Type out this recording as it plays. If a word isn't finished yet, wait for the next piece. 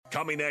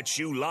Coming at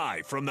you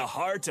live from the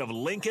heart of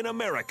Lincoln,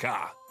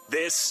 America.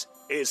 This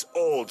is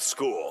Old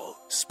School,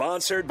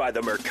 sponsored by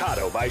the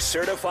Mercado by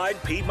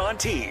Certified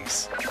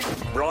Piedmontese.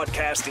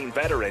 Broadcasting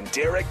veteran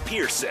Derek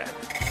Pearson.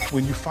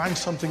 When you find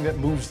something that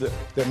moves them,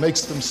 that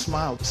makes them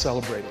smile,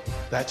 celebrate it.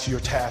 That's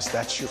your task.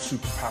 That's your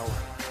superpower.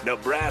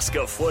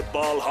 Nebraska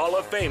Football Hall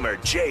of Famer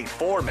Jay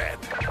Foreman.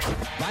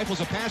 Rifles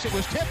a pass. It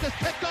was tipped. It's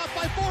picked off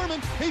by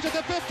Foreman. He's at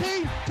the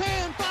 15,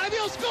 10, 5.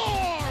 He'll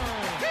score!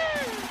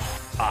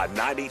 On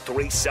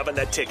 93.7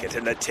 The Ticket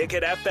and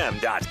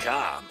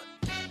theticketfm.com.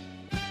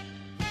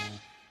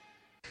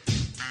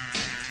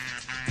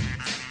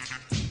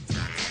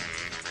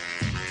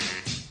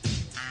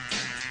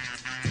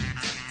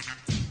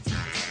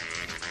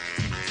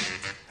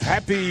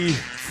 Happy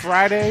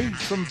Friday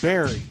from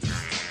Barry's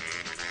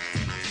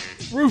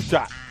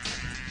Rooftop.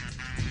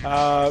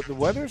 The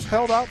weather's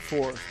held out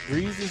for us.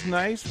 Breeze is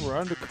nice. We're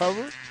under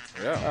cover.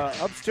 Yeah.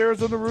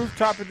 Upstairs on the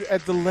rooftop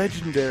at the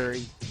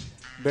legendary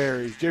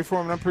Barry's. Jay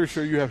Foreman, I'm pretty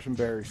sure you have some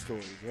Barry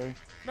stories, right?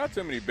 Not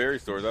too many Barry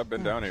stories. I've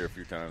been down here a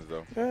few times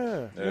though.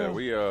 Yeah.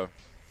 We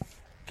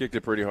kicked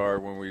it pretty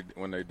hard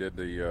when they did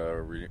the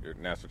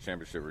national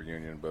championship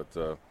reunion,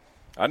 but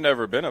I've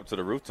never been up to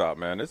the rooftop,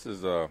 man. This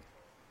is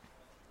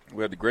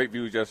we had the great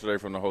views yesterday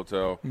from the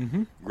hotel.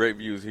 Mm-hmm. Great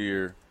views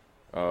here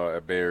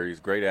at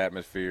Barry's. Great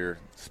atmosphere,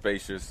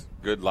 spacious,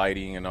 good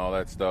lighting, and all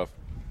that stuff.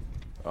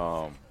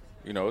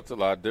 It's a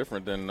lot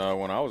different than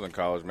when I was in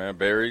college, man.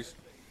 Barry's.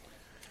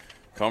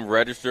 Come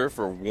register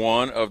for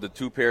one of the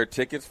 2 pair of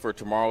tickets for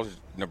tomorrow's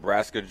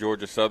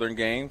Nebraska-Georgia Southern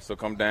game. So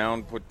come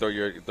down, throw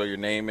your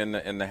name in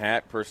the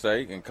hat per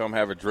se, and come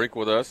have a drink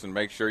with us. And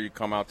make sure you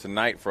come out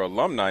tonight for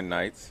Alumni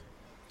Nights,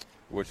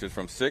 which is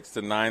from 6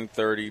 to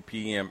 9:30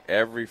 p.m.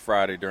 every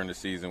Friday during the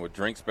season with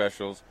drink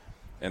specials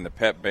and the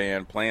pep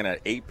band playing at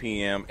 8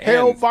 p.m.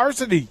 Hail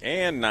Varsity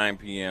and 9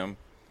 p.m.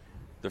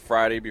 the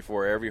Friday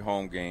before every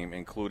home game,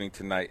 including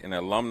tonight. And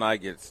alumni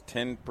gets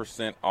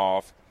 10%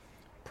 off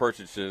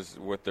purchases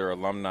with their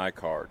alumni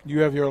card.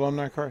 You have your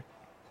alumni card?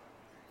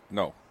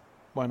 No.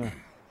 Why not?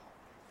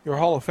 You're a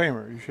Hall of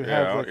Famer. You should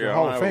have your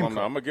Hall of Fame card.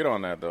 I'm going to get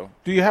on that, though.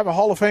 Do you have a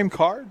Hall of Fame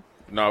card?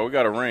 No, we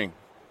got a ring.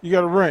 You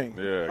got a ring?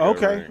 Yeah.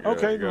 Okay.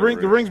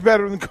 The ring's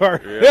better than the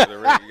card.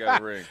 Yeah, you got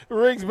a ring. The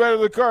ring's better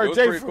than the card. It was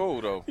pretty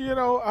cool, though.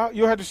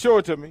 You'll have to show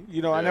it to me.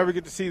 I never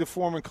get to see the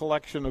Foreman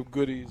collection of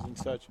goodies and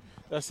such.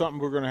 That's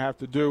something we're going to have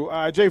to do.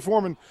 Jay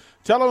Foreman,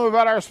 tell them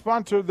about our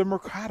sponsor, the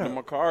Mercado. The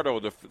Mercado,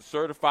 the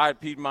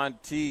certified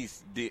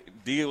Piedmontese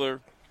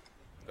dealer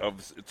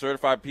of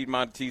certified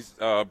Piedmontese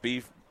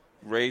beef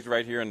raised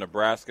right here in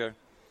Nebraska.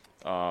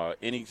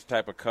 Any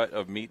type of cut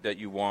of meat that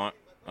you want.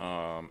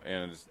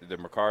 And the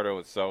Mercado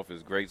itself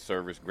is great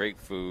service, great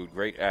food,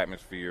 great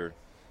atmosphere,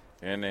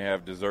 and they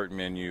have dessert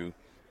menu,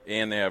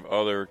 and they have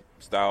other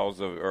styles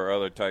or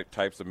other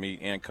types of meat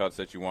and cuts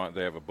that you want.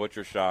 They have a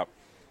butcher shop,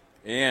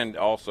 and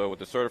also with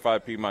the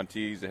certified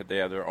Piedmontese, they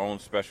have their own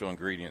special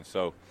ingredients.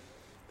 So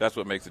that's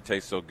what makes it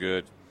taste so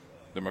good.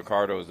 The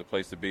Mercado is the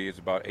place to be. It's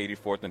about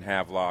 84th and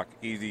Havelock,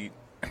 easy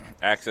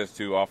access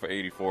to off of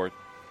 84th.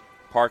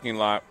 Parking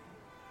lot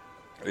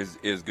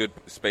is good,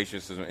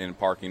 spacious in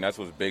parking. That's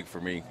what's big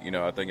for me.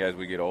 I think as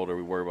we get older,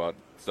 we worry about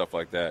stuff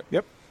like that.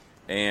 Yep.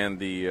 And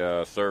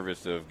the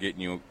service of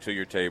getting you to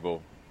your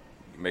table,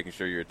 making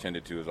sure you're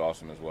attended to is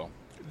awesome as well.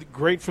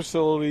 Great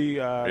facility.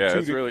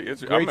 I'm really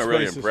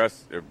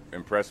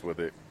impressed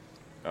with it.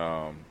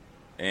 And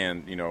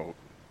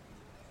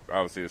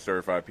obviously the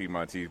certified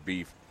Piedmontese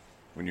beef.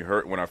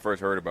 When I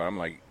first heard about it, I'm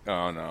like,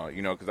 oh no,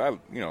 because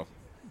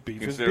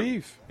beef is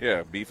beef.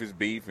 Yeah, beef is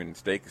beef and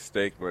steak is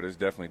steak, but it's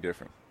definitely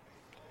different.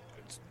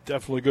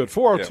 Definitely good.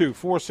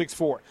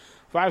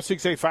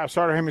 402-464-5685.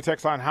 Starter Heyman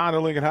text line, Honda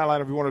Lincoln Hotline.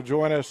 If you want to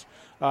join us,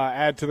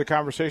 add to the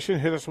conversation,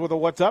 hit us with a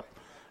what's up,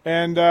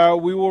 and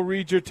we will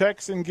read your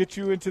text and get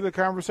you into the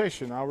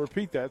conversation. I'll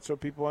repeat that so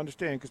people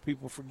understand because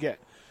people forget.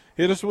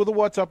 Hit us with a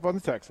what's up on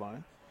the text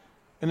line,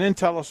 and then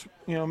tell us,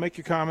 make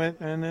your comment,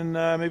 and then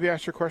maybe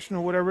ask your question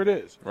or whatever it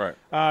is. Right.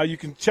 You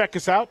can check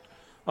us out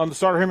on the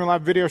Starter Heyman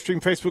Live video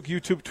stream, Facebook,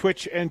 YouTube,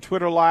 Twitch, and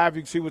Twitter Live.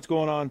 You can see what's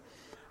going on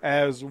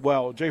as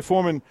well. Jay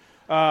Foreman,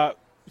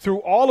 through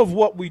all of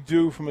what we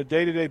do from a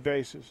day-to-day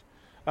basis,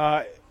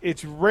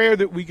 it's rare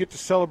that we get to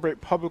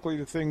celebrate publicly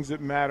the things that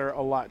matter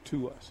a lot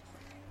to us.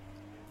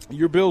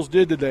 Your Bills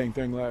did the dang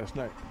thing last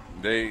night.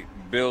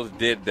 Bills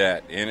did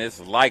that, and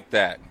it's like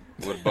that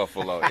with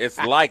Buffalo. It's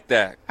like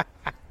that.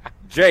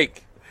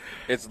 Jake,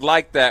 it's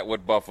like that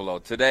with Buffalo.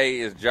 Today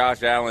is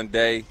Josh Allen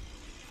Day.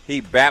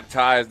 He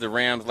baptized the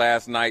Rams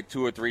last night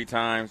 2 or 3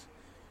 times.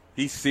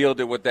 He sealed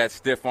it with that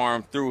stiff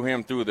arm, threw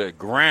him through the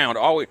ground.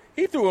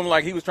 He threw him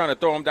like he was trying to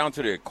throw him down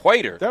to the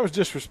equator. That was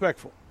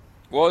disrespectful.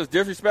 Well, it's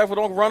disrespectful.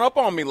 Don't run up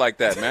on me like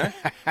that, man.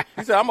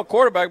 He said, I'm a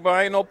quarterback, but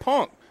I ain't no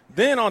punk.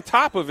 Then on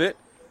top of it,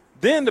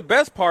 the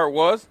best part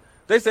was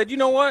they said, you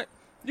know what?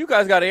 You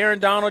guys got Aaron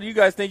Donald. You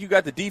guys think you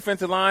got the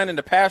defensive line and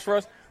the pass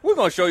rush. We're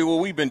going to show you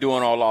what we've been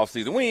doing all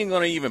offseason. We ain't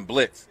going to even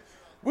blitz.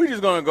 We're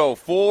just going to go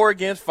 4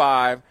 against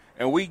 5,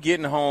 and we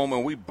getting home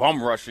and we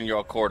bum rushing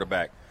your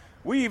quarterback.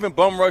 We even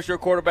bum rush your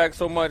quarterback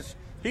so much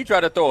He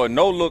tried to throw a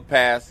no-look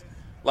pass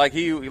like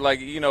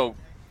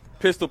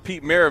Pistol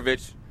Pete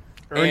Maravich.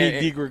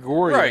 Ernie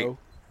DiGregorio. Right.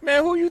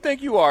 Man, who you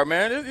think you are,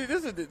 man?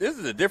 This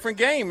is a different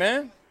game,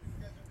 man.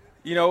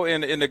 You know,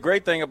 and the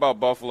great thing about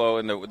Buffalo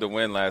and the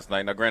win last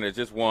night, now granted, it's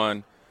just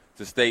one,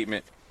 it's a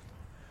statement,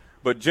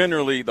 but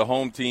generally the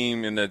home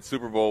team and the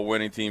Super Bowl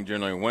winning team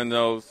generally win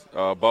those.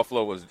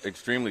 Buffalo was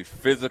extremely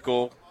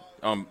physical,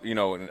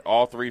 in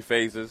all three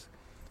phases,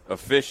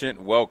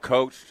 efficient, well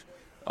coached,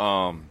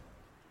 and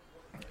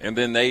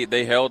then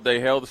they held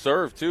the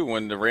serve too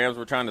when the Rams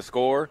were trying to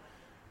score.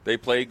 They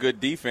played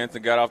good defense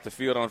and got off the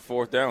field on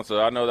fourth down.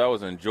 So I know that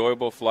was an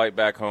enjoyable flight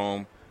back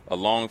home, a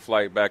long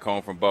flight back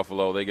home from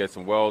Buffalo. They get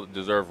some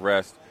well-deserved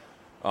rest.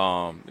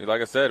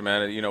 Like I said,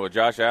 man, with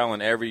Josh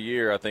Allen every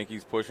year, I think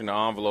he's pushing the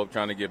envelope,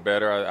 trying to get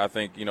better. I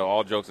think,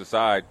 all jokes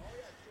aside,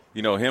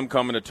 him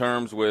coming to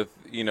terms with,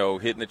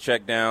 hitting the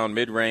check down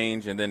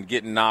mid-range and then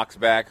getting Knox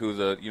back, who's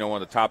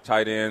one of the top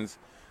tight ends,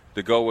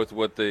 to go with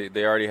what they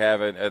already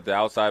have at the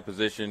outside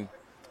position.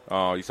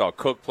 You saw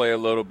Cook play a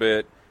little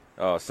bit.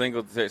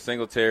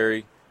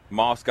 Singletary,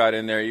 Moss got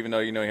in there, even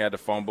though he had to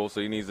fumble,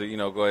 so he needs to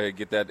go ahead and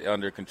get that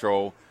under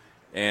control.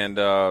 And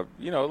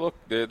look,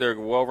 they're a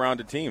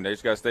well-rounded team. They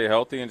just got to stay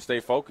healthy and stay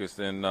focused.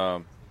 And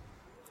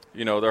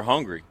they're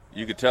hungry.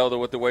 You could tell that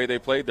with the way they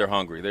played, they're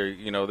hungry.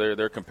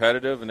 They're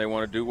competitive and they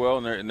want to do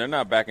well, and they're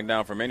not backing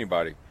down from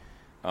anybody.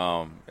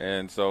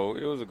 And so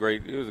it was a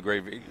great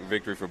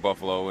victory for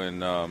Buffalo,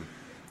 and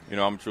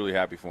I'm truly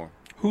happy for them.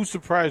 Who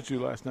surprised you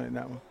last night in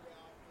that one?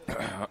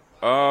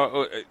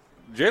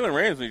 Jalen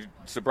Ramsey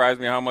surprised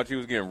me how much he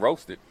was getting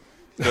roasted.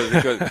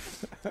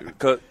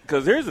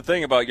 Because here's the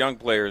thing about young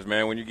players,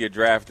 man, when you get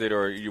drafted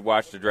or you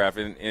watch the draft,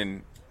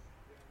 and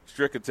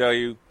Strick could tell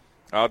you,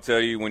 I'll tell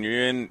you, when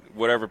you're in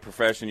whatever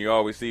profession, you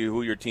always see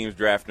who your team's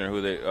drafting and who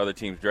the other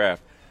teams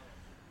draft.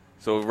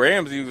 So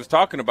Ramsey was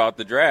talking about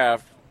the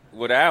draft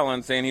with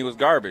Allen, saying he was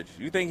garbage.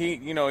 You think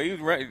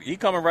he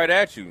coming right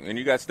at you, and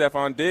you got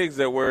Stephon Diggs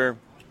that were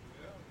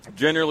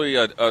generally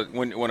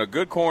when a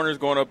good corner is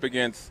going up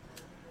against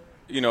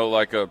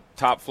like a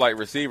top flight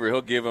receiver,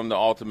 he'll give him the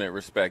ultimate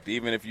respect.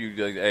 Even if you,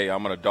 hey,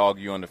 I'm going to dog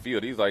you on the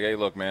field. He's like, hey,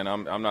 look, man,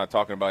 I'm not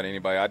talking about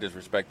anybody. I just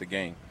respect the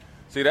game.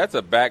 See, that's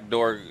a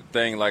backdoor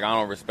thing. Like, I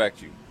don't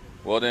respect you.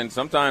 Well, then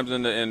sometimes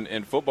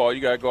in football,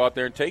 you got to go out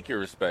there and take your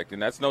respect,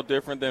 and that's no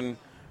different than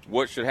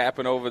what should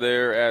happen over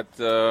there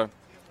at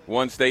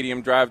One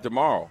Stadium Drive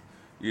tomorrow.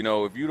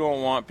 If you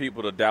don't want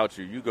people to doubt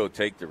you, you go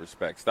take the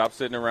respect. Stop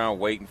sitting around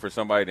waiting for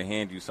somebody to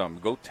hand you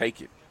something. Go take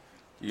it.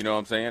 You know what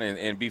I'm saying?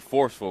 And be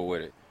forceful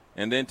with it.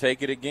 And then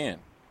take it again,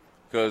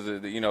 because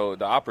the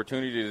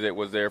opportunity that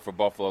was there for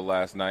Buffalo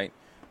last night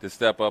to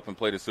step up and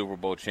play the Super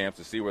Bowl champs,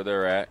 to see where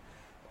they're at,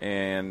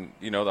 and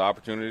the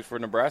opportunities for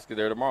Nebraska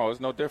there tomorrow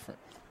is no different.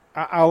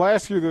 I'll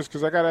ask you this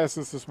because I got asked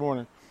this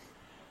morning.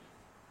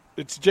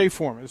 It's Jay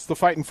Foreman. It's the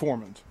Fighting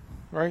Foremans,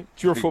 right?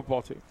 It's your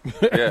football team.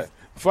 Yeah,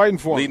 Fighting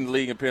Foreman, leading the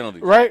league in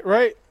penalties.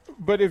 Right.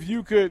 But if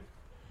you could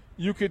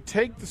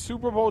take the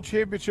Super Bowl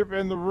championship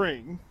in the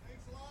ring,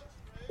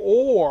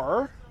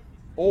 or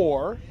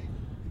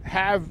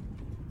have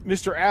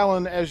Mr.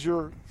 Allen as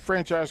your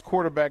franchise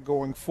quarterback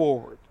going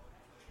forward,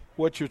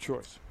 what's your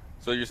choice?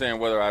 So you're saying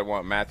whether I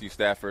want Matthew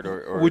Stafford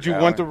or would you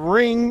Allen? want the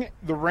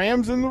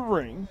Rams in the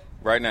ring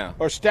right now,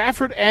 or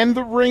Stafford and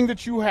the ring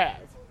that you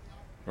have,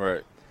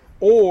 right,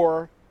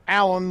 or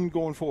Allen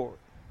going forward?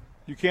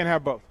 You can't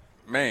have both.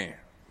 Man,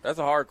 that's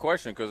a hard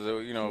question because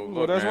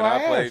look, that's man, why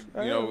I played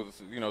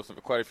asked.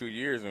 for quite a few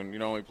years and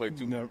only played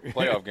two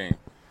playoff games.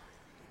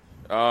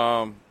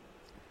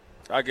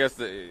 I guess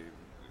the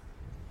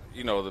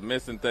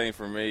missing thing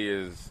for me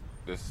is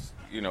this,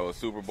 a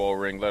Super Bowl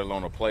ring, let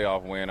alone a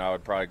playoff win. I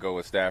would probably go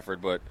with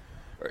Stafford, but,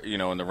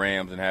 and the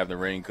Rams and have the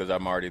ring because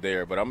I'm already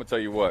there. But I'm going to tell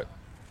you what,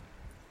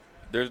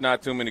 there's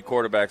not too many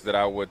quarterbacks that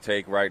I would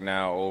take right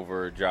now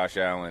over Josh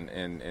Allen,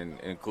 and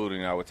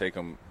including I would take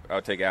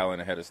Allen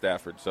ahead of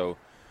Stafford. So,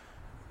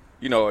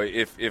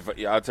 if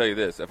I'll tell you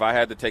this, if I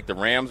had to take the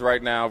Rams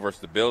right now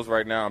versus the Bills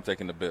right now, I'm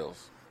taking the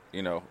Bills,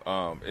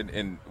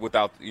 and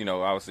without,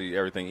 obviously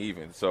everything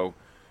even. So,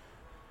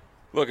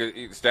 look,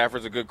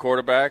 Stafford's a good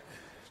quarterback.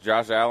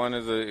 Josh Allen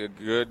is a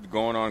good,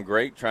 going on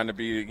great, trying to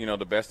be,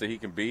 the best that he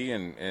can be,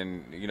 and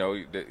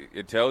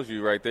it tells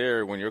you right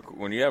there when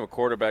you have a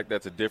quarterback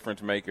that's a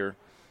difference maker,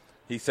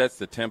 he sets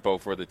the tempo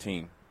for the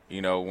team.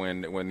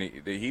 When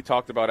he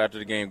talked about after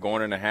the game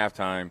going into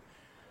halftime,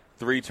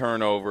 3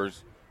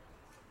 turnovers,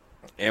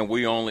 and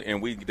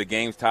the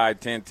game's tied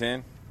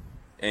 10-10,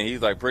 and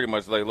he's like pretty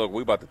much like, look,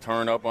 we about to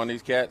turn up on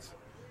these cats.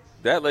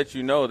 That lets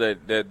you know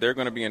that they're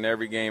going to be in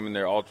every game and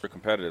they're ultra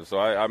competitive. So,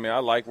 I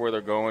like where they're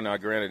going. Now,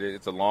 granted,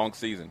 it's a long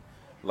season.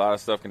 A lot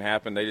of stuff can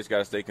happen. They just got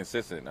to stay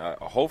consistent.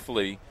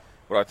 Hopefully,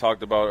 what I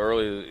talked about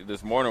earlier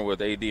this morning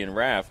with AD and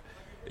Raph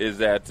is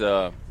that,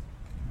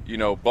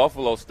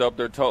 Buffalo stubbed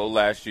their toe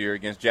last year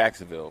against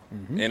Jacksonville.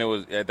 Mm-hmm. And it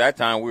was at that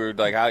time we were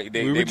like,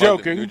 we were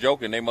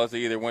joking. They must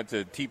have either went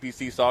to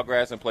TPC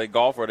Sawgrass and played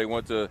golf, or they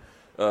went to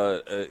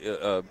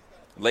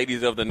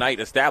ladies of the night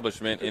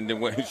establishment, and then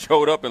when he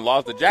showed up and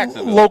lost to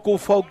Jacksonville. Local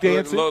folk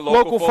dancing.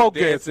 Local folk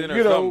dancing.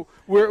 You know,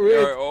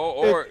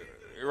 or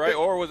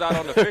was out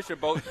on the fishing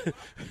boat,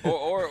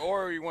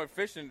 or he went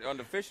fishing on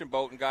the fishing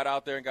boat and got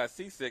out there and got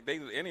seasick. They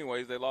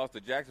lost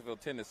to Jacksonville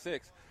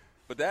 10-6,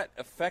 but that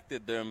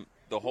affected them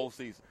the whole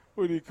season.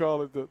 What do you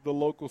call it? The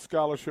local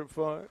scholarship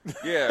fund?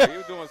 Yeah, he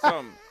was doing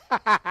something.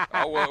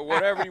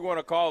 Whatever you want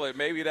to call it.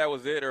 Maybe that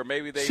was it, or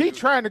maybe they. She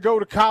trying to go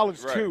to college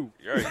too.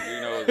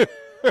 Right.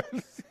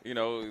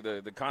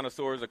 The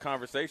connoisseurs of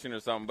conversation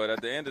or something. But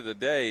at the end of the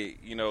day,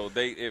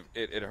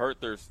 it hurt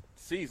their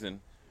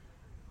season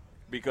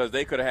because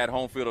they could have had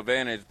home field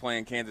advantage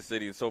playing Kansas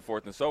City and so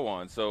forth and so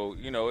on. So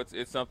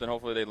it's something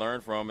hopefully they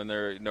learn from and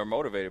they're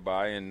motivated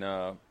by. And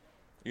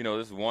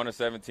this is 1 of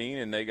 17,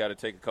 and they got to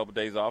take a couple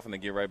days off and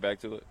then get right back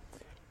to it.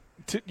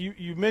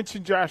 You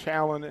mentioned Josh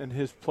Allen and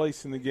his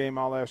place in the game.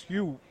 I'll ask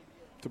you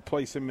to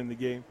place him in the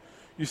game.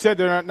 You said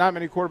there are not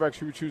many quarterbacks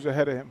you would choose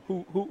ahead of him.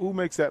 Who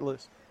makes that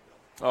list?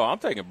 Oh, I'm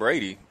taking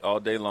Brady all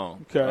day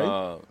long.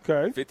 Okay.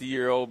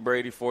 50-year-old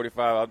Brady,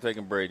 45. I'm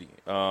taking Brady.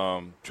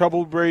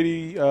 Troubled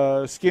Brady,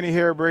 skinny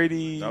hair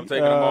Brady. I'm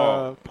taking them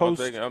all. I'm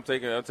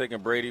taking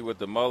Brady with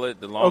the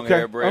mullet, the long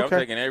hair Brady. Okay.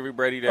 I'm taking every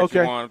Brady that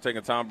you want. I'm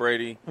taking Tom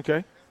Brady.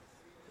 Okay.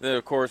 Then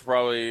of course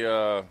probably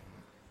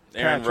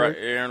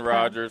Aaron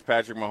Rodgers,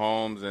 Patrick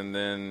Mahomes, and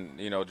then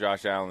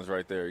Josh Allen's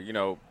right there.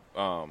 I'm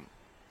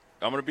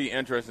going to be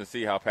interested to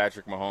see how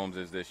Patrick Mahomes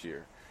is this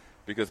year.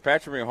 Because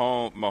Patrick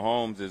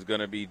Mahomes is going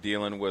to be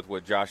dealing with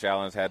what Josh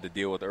Allen's had to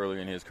deal with earlier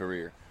in his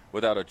career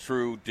without a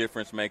true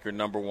difference maker,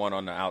 number one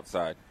on the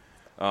outside.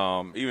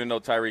 Even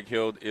though Tyreek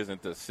Hill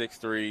isn't the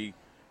 6'3",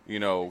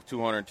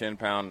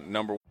 210-pound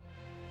number one.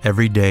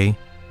 Every day,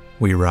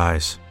 we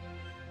rise,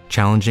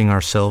 challenging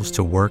ourselves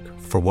to work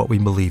for what we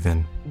believe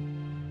in.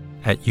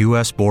 At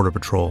U.S. Border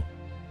Patrol,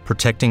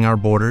 protecting our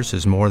borders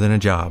is more than a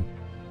job.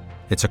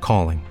 It's a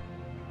calling.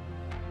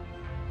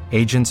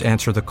 Agents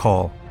answer the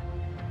call,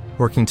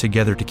 working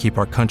together to keep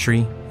our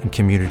country and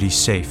communities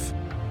safe.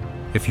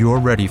 If you're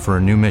ready for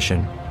a new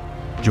mission,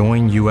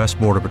 join U.S.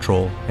 Border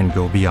Patrol and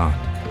go beyond.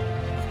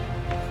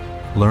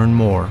 Learn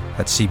more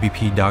at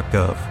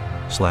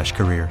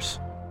cbp.gov/careers.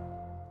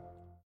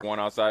 One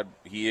outside,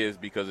 he is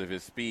because of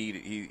his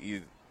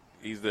speed.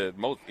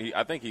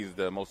 I think he's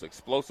the most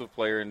explosive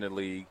player in the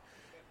league,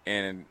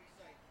 and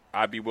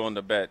I'd be willing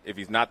to bet if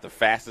he's not the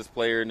fastest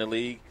player in the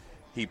league,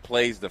 he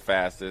plays the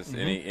fastest,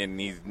 and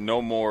he's no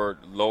lower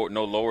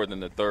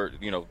than the third,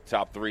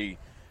 top three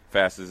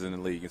fastest in the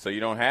league. And so you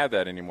don't have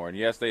that anymore. And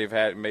yes, they've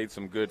made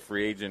some good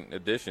free agent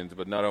additions,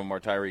 but none of them are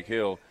Tyreek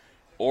Hill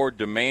or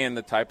demand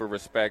the type of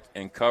respect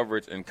and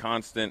coverage and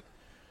constant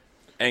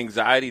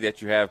anxiety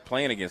that you have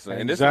playing against them.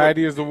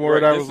 Anxiety is the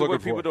word I was looking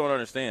for. People don't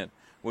understand.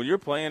 When you're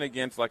playing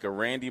against like a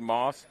Randy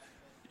Moss,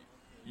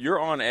 you're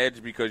on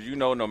edge because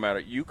no matter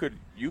you could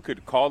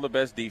call the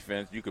best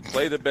defense, you could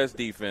play the best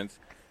defense,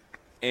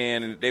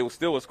 and they will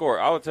still score.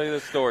 I will tell you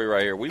this story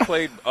right here. We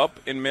played up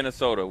in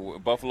Minnesota,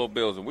 Buffalo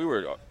Bills, and we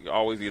were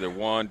always either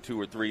 1,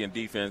 2, or 3 in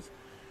defense.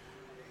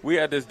 We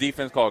had this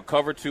defense called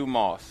Cover 2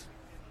 Moss.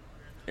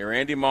 And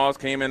Randy Moss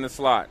came in the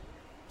slot,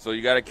 so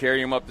you got to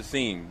carry him up the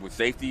seam. With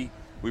safety,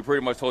 we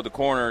pretty much told the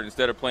corner,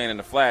 instead of playing in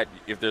the flat,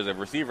 if there's a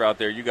receiver out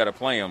there, you got to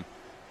play him.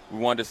 We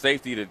wanted the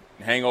safety to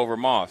hang over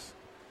Moss.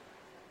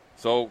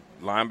 So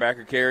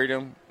linebacker carried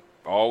him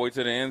all the way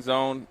to the end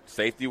zone.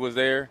 Safety was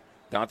there.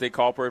 Dante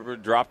Culpepper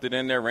dropped it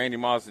in there. Randy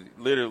Moss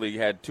literally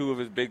had 2 of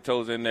his big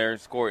toes in there,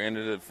 scored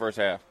into the first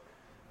half.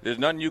 There's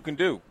nothing you can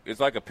do. It's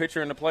like a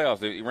pitcher in the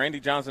playoffs. Randy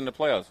Johnson in the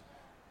playoffs.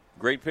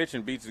 Great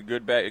pitching beats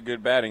good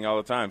batting all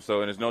the time.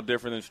 So, and it's no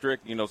different than Strick.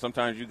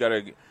 Sometimes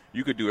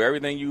you could do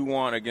everything you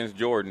want against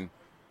Jordan.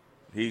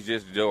 He's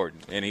just Jordan,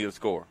 and he'll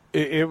score.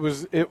 It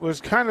was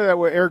kind of that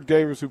way. Eric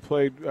Davis, who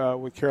played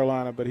with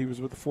Carolina, but he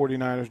was with the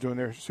 49ers doing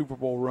their Super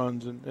Bowl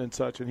runs and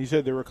such. And he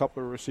said there were a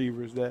couple of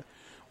receivers that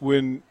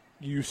when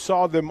you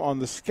saw them on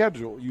the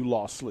schedule, you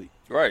lost sleep.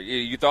 Right.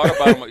 You thought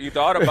about them. You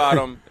thought about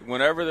them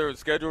whenever their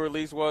schedule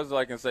release was,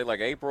 like in say like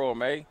April or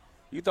May.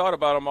 You thought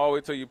about them all the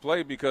way till you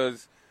played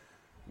because,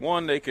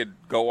 one, they could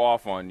go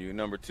off on you.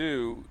 Number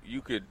two,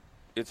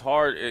 it's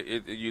hard.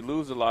 You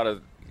lose a lot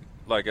of.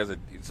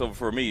 So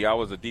for me, I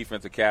was a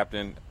defensive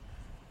captain,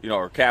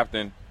 or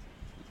captain,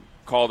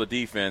 call the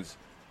defense.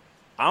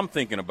 I'm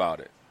thinking about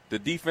it. The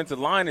defensive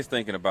line is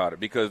thinking about it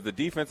because the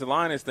defensive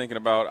line is thinking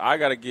about, I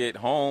got to get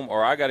home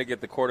or I got to get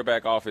the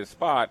quarterback off his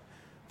spot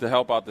to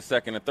help out the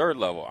second and third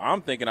level.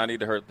 I'm thinking I need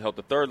to help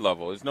the third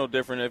level. It's no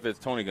different if it's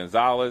Tony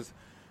Gonzalez,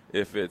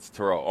 if it's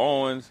Terrell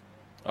Owens,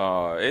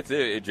 it's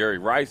Jerry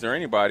Rice or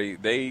anybody.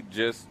 They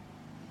just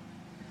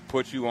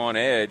put you on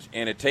edge,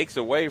 and it takes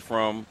away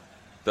from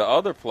the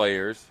other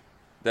players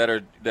that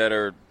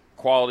are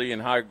quality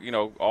and high,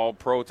 all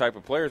pro type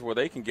of players where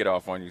they can get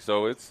off on you.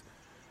 So it's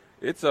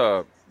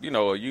a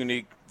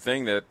unique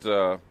thing that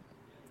Patrick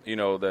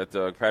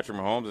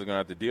Mahomes is going to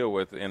have to deal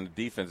with in the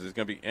defense. It's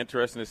going to be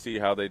interesting to see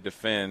how they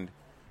defend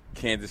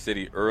Kansas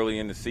City early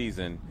in the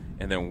season,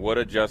 and then what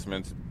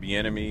adjustments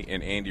Bieniemy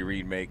and Andy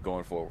Reid make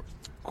going forward.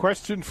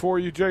 Question for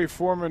you, Jay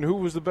Foreman. Who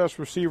was the best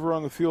receiver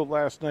on the field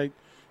last night,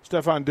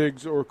 Stephon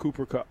Diggs or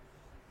Cooper Kupp?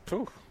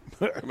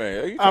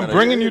 Man, I'm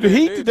bringing you the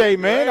heat today,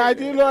 man. I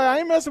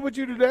ain't messing with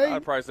you today.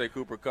 I'd probably say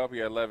Cooper Kupp. He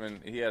had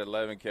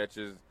 11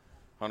 catches,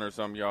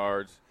 100-some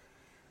yards.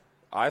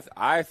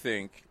 I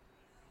think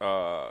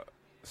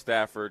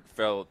Stafford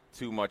fell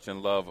too much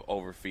in love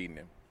overfeeding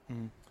him.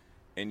 Mm-hmm.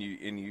 And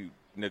you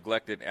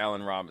neglected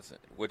Allen Robinson,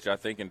 which I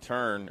think in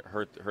turn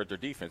hurt their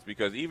defense,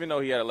 because even though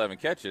he had 11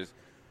 catches,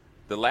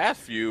 the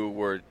last few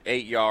were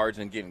 8 yards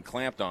and getting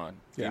clamped on.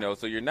 Yeah.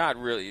 So you're not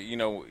really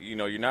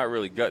you're not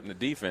really gutting the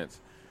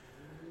defense.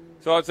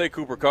 So I'd say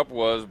Cooper Kupp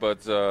was, but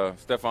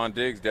Stephon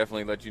Diggs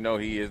definitely let you know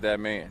he is that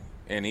man,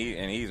 and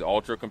he's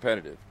ultra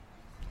competitive.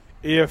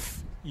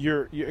 If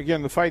you're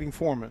again the fighting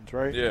Foremans,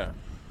 right? Yeah.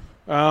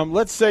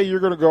 Let's say you're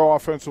going to go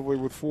offensively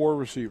with 4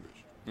 receivers.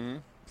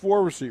 Mm-hmm.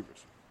 4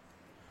 receivers.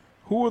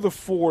 Who are the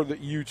 4 that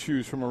you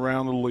choose from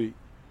around the league?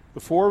 The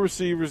 4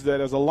 receivers that,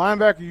 as a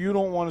linebacker, you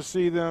don't want to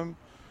see them.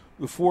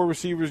 The 4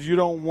 receivers you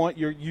don't want.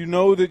 You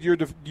know that your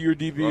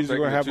DBs are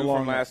going to have a long.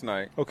 2 from last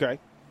night. Okay.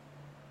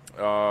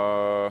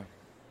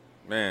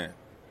 Man.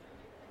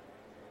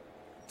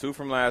 2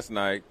 from last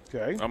night.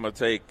 Okay. I'm going to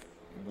take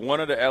one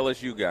of the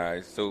LSU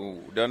guys, so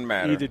it doesn't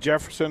matter. Either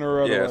Jefferson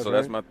or otherwise. Yeah, so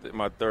that's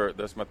my third.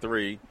 That's my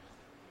 3.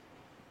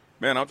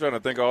 Man, I'm trying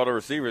to think of all the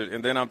receivers,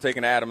 and then I'm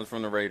taking Adams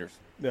from the Raiders.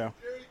 Yeah.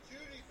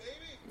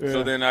 Yeah.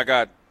 So then I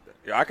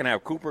can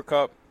have Cooper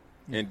Kupp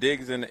and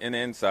Diggs in the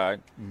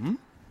inside, mm-hmm.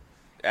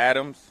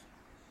 Adams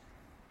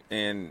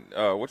and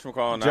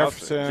whatchamacallit,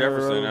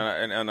 Jefferson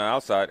on the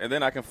outside, and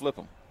then I can flip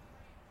them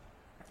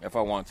if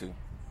I want to.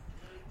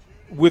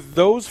 With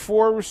those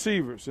 4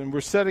 receivers, and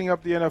we're setting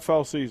up the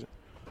NFL season,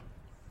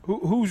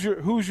 who's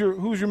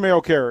your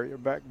mail carrier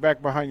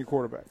back behind your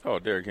quarterback? Oh,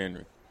 Derrick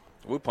Henry.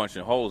 We're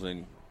punching holes in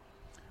you.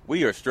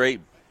 We are straight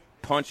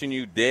punching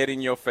you dead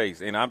in your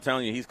face, and I'm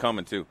telling you, he's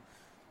coming too.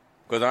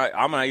 Because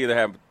I'm going to either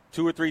have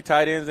 2 or 3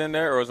 tight ends in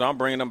there, or I'm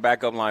bringing them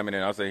backup linemen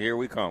in. I'll say, here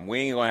we come. We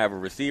ain't going to have a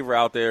receiver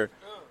out there,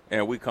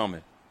 and we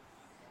coming.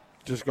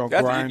 Just going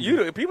to grind.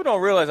 People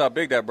don't realize how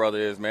big that brother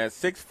is, man.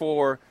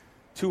 6'4",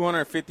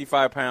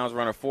 255 pounds,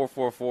 running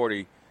 4.40,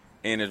 40,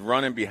 and is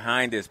running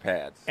behind his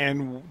pads.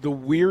 And the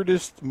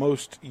weirdest,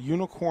 most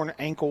unicorn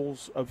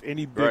ankles of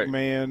any big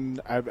man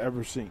I've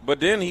ever seen.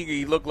 But then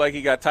he looked like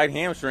he got tight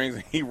hamstrings,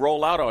 and he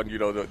roll out on you,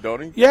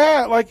 don't he?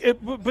 Yeah,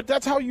 but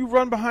that's how you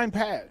run behind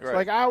pads. Right.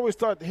 Like, I always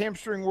thought the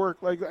hamstring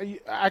worked. Like,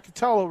 I could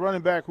tell a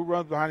running back who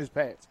runs behind his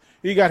pads.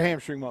 He got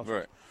hamstring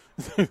muscles.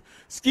 Right.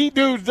 Skeet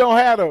dudes don't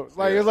have those.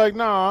 Like, It's like,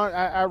 no,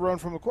 I run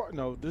from the court.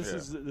 No, this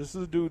is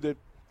a dude that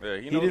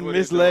he didn't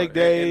miss leg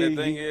day. And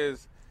the thing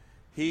is,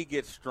 he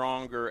gets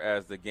stronger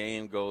as the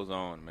game goes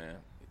on, man.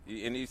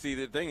 And you see,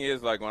 the thing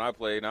is, like when I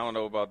played, and I don't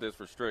know about this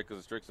for Strick,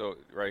 because Strick's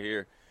right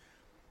here.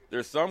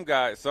 There's some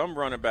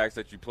running backs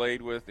that you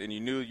played with, and you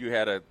knew you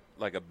had a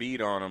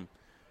beat on them.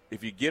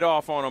 If you get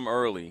off on them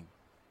early,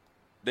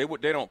 they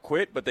don't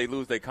quit, but they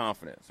lose their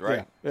confidence,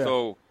 right? Yeah.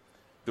 So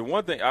the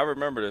one thing I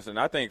remember this, and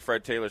I think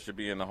Fred Taylor should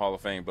be in the Hall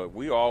of Fame, but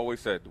we always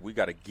said we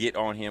got to get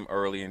on him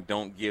early and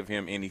don't give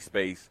him any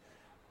space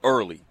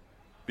early.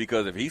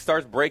 Because if he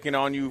starts breaking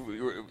on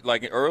you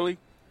like early,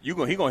 he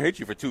gonna hit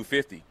you for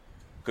 250.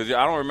 Because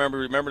I don't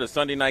remember the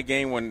Sunday night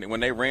game when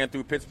they ran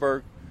through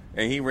Pittsburgh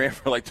and he ran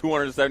for like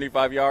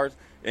 275 yards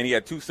and he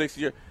had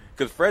 260.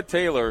 Because Fred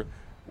Taylor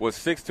was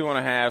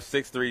 6'2.5",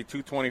 6'3",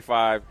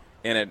 225,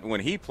 and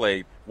when he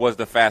played was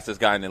the fastest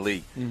guy in the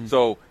league. Mm-hmm.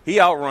 So he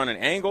outrunning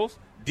angles,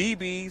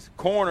 DBs,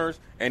 corners,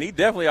 and he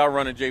definitely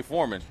outrunning Jay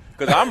Foreman.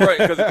 Because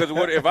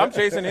if I'm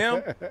chasing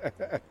him,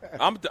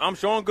 I'm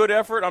showing good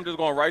effort. I'm just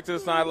going right to the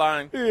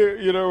sideline.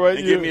 You know what?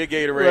 And give me a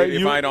Gatorade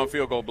if I ain't on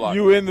field goal block.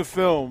 You in the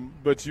film,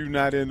 but you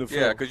not in the film.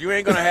 Yeah, because you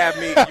ain't gonna have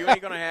me. You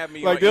ain't gonna have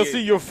me. Like they'll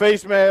see your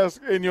face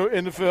mask in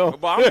the film.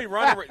 But I'm gonna be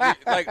running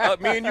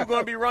me and you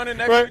gonna be running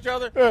next to each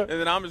other, and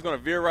then I'm just gonna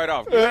veer right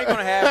off. You ain't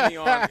gonna have me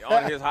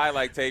on his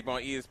highlight tape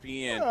on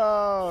ESPN,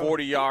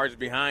 40 yards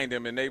behind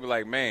him, and they be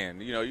like,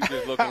 man, you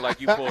just looking like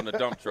you pulling a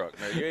dump truck.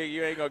 Man,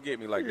 you ain't gonna get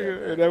me like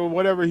that. And then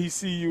whenever he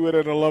see you at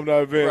an alumni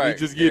event, he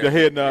just get a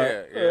head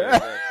nod.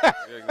 Yeah,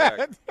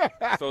 exactly.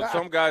 So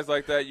some guys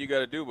like that you got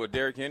to do, but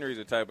Derrick Henry's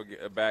the type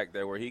of back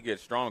that where he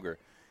gets stronger,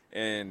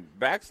 and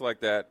backs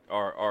like that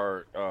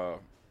are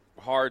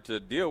hard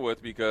to deal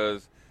with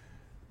because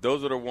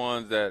those are the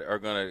ones that are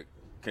going to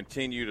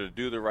continue to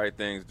do the right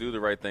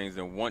things,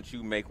 and once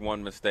you make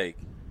one mistake,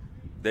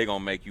 they're going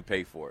to make you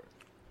pay for it.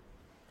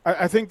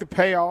 I think the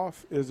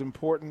payoff is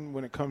important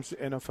when it comes to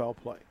NFL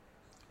play.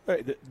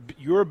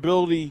 Your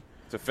ability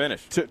to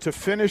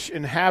finish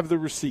and have the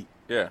receipt.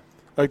 Yeah.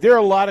 Like there are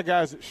a lot of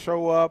guys that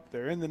show up,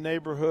 they're in the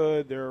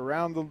neighborhood, they're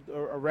around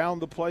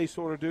the play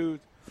sort of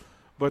dudes.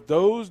 But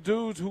those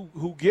dudes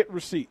who get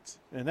receipts,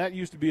 and that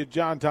used to be a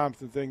John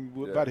Thompson thing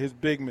about his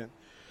big men.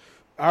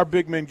 Our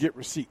big men get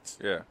receipts.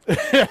 Yeah.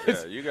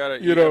 Yeah, you got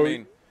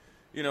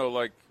to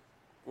like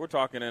we're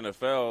talking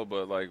NFL,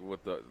 but like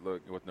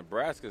with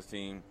Nebraska's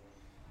team,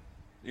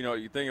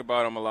 you think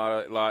about them a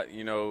lot,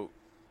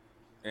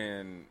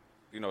 and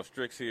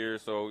Strick's here,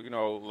 so,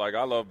 like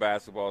I love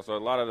basketball, so a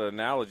lot of the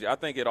analogy, I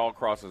think it all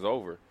crosses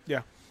over.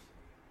 Yeah.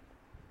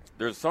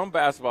 There's some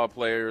basketball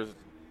players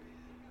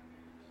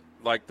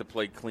like to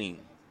play clean.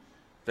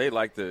 They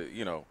like to,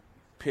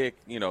 pick,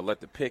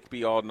 let the pick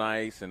be all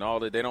nice and all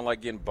that. They don't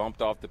like getting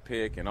bumped off the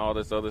pick and all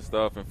this other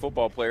stuff, and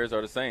football players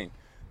are the same.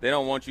 They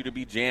don't want you to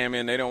be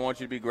jamming. They don't want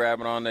you to be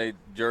grabbing on their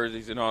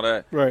jerseys and all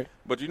that. Right.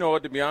 But you know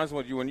what, to be honest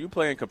with you, when you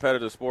play in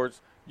competitive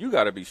sports, you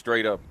got to be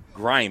straight up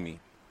grimy,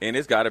 and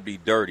it's got to be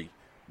dirty.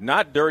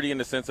 Not dirty in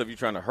the sense of you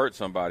trying to hurt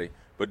somebody,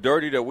 but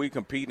dirty that we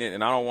competing in,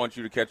 and I don't want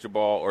you to catch a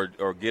ball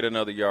or get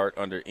another yard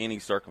under any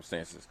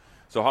circumstances.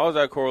 So how does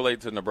that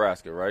correlate to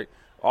Nebraska, right?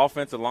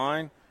 Offensive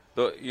line,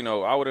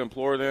 I would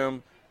implore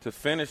them to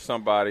finish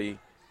somebody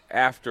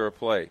after a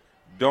play.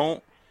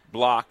 Don't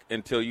block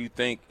until you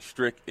think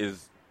Strick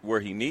is where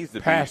he needs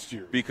to Past be.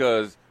 you.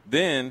 Because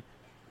then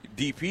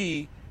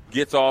DP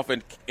gets off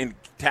and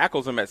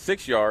tackles him at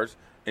 6 yards,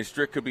 and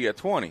Strick could be at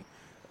 20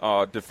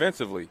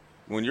 defensively.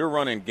 When you're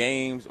running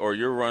games or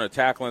you're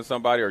tackling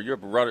somebody or you're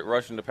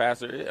rushing the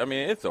passer, I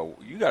mean,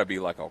 you got to be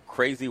like a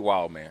crazy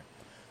wild man.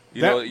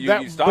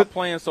 You stop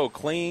playing so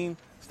clean,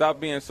 stop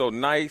being so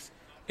nice,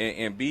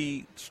 and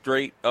be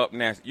straight up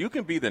nasty. You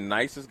can be the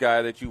nicest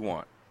guy that you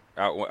want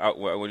out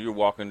when you're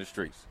walking the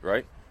streets,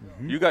 right?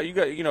 Mm-hmm. You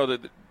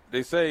got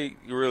they say,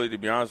 really, to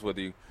be honest with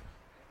you,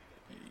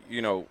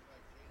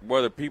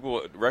 whether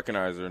people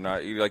recognize it or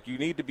not, you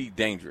need to be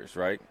dangerous,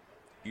 right?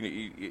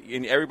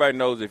 And everybody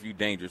knows if you're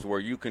dangerous,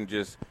 where you can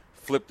just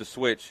flip the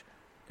switch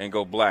and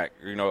go black,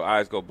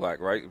 eyes go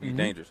black, right? Be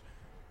dangerous.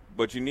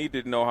 But you need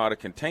to know how to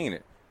contain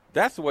it.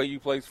 That's the way you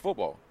play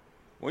football.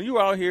 When you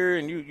out here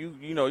and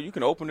you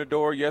can open the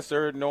door, yes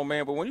sir, no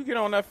man. But when you get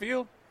on that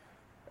field,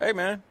 hey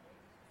man,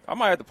 I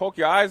might have to poke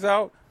your eyes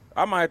out.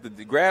 I might have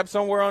to grab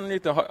somewhere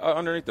underneath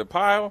the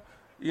pile.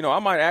 I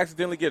might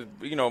accidentally get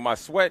my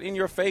sweat in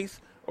your face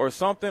or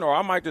something, or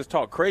I might just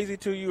talk crazy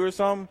to you or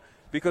something.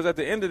 Because at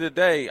the end of the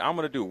day, I'm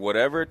going to do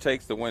whatever it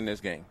takes to win this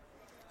game.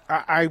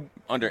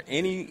 Under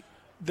any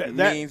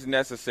means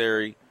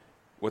necessary,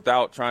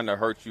 without trying to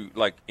hurt you,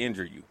 like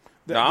injure you.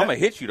 Now, I'm going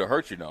to hit you to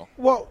hurt you, though.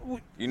 Well,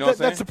 what I'm saying?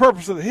 That's the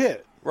purpose of the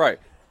hit. Right.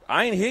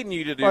 I ain't hitting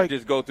you to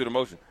just go through the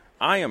motion.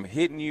 I am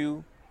hitting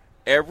you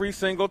every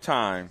single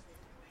time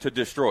to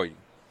destroy you.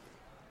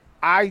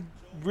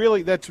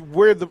 That's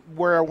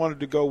where I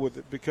wanted to go with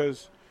it,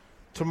 because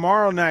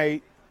tomorrow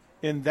night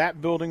in that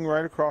building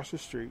right across the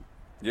street,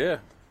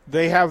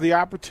 they have the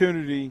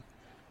opportunity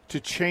to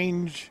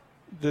change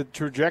the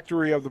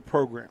trajectory of the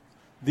program.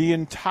 The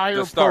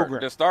entire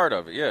program. The start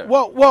of it, yeah.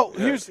 Well,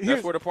 here's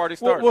that's where the party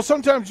starts. Well,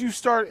 sometimes you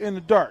start in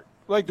the dark.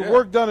 Like the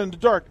work done in the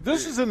dark.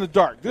 This is in the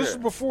dark. This is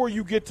before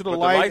you get to the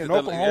light and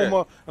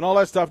Oklahoma and all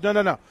that stuff.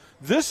 No.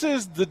 This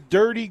is the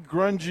dirty,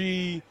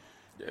 grungy.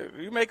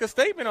 You make a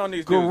statement on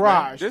these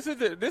garage. Dudes,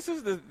 this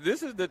is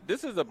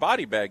the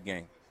body bag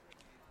game.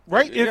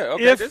 Right?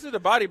 This is the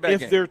body bag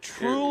game. If they're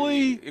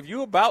truly if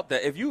you about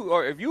that, if you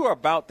are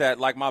about that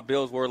like my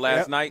Bills were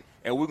last night,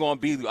 and we're going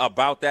to be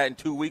about that in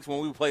 2 weeks when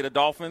we play the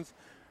Dolphins,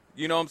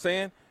 you know what I'm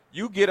saying?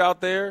 You get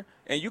out there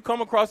and you come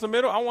across the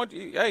middle. I want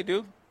you, hey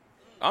dude,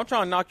 I'm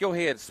trying to knock your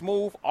head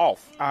smooth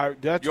off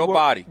your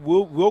body.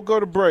 We'll go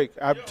to break.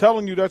 I'm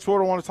telling you, that's what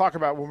I want to talk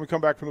about when we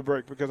come back from the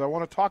break, because I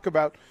want to talk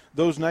about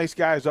those nice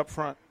guys up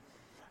front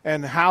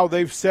and how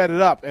they've set it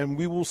up, and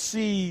we will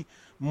see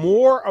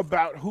more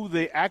about who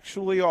they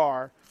actually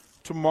are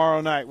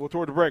tomorrow night. We'll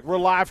toward the break. We're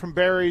live from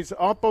Barry's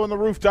up on the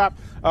rooftop.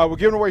 We're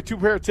giving away 2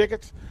 pair of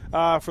tickets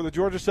for the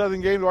Georgia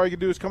Southern game. All you can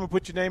do is come and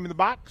put your name in the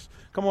box.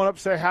 Come on up,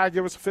 say hi,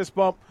 give us a fist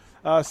bump,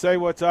 say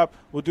what's up.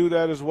 We'll do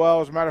that as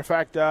well. As a matter of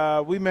fact,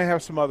 we may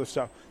have some other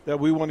stuff that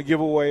we want to give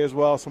away as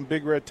well, some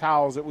big red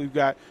towels that we've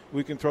got.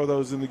 We can throw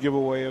those in the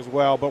giveaway as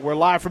well. But we're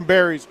live from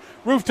Barry's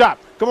rooftop.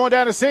 Come on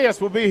down and see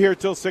us. We'll be here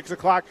till 6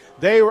 o'clock.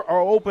 They are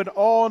open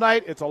all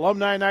night. It's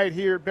alumni night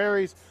here at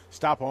Barry's.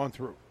 Stop on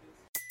through.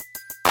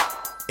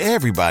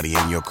 Everybody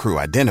in your crew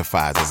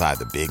identifies as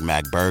either Big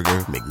Mac Burger,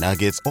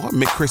 McNuggets, or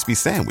McCrispy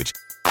Sandwich.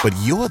 But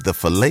you're the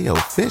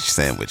Filet-O-Fish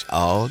Sandwich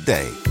all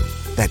day.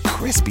 That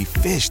crispy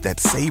fish, that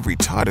savory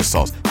tartar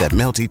sauce, that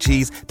melty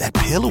cheese, that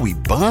pillowy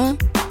bun.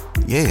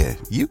 Yeah,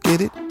 you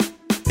get it.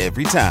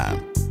 Every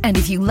time. And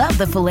if you love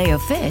the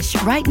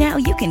Filet-O-Fish, right now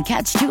you can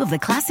catch 2 of the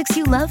classics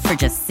you love for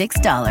just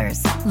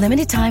 $6.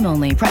 Limited time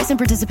only. Price and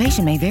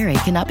participation may vary.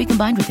 Cannot be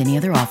combined with any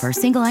other offer.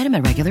 Single item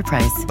at regular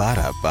price.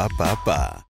 Ba-da-ba-ba-ba.